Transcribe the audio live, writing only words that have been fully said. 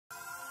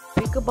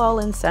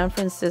pickleball in San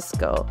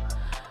Francisco.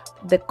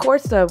 The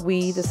courts that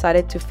we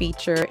decided to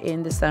feature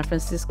in the San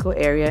Francisco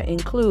area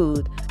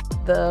include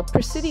the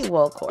Presidio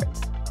Wall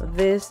courts.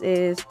 This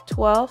is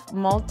 12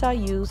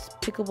 multi-use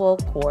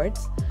pickleball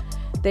courts.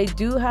 They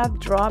do have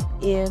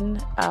drop-in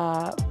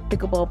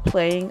pickleball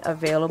playing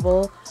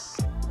available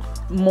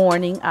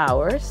morning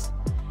hours,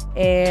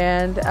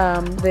 and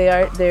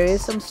there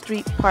is some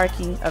street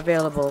parking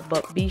available,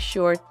 but be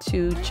sure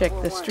to check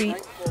the street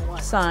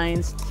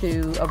signs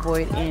to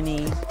avoid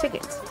any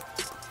tickets.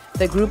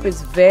 The group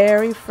is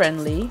very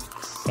friendly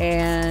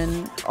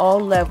and all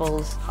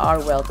levels are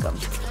welcome.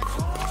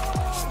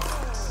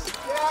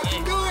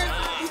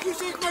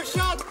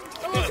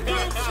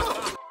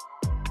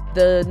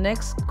 The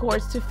next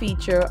courts to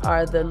feature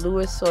are the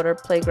Lewis Soter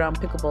Playground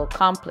Pickleball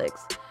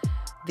Complex.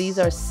 These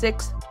are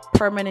 6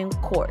 permanent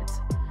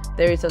courts.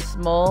 There is a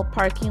small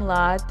parking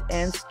lot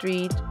and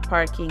street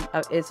parking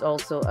is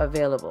also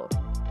available.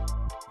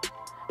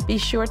 Be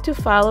sure to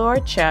follow our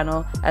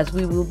channel as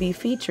we will be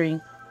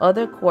featuring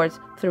other courts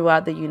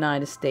throughout the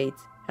United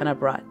States and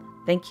abroad.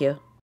 Thank you.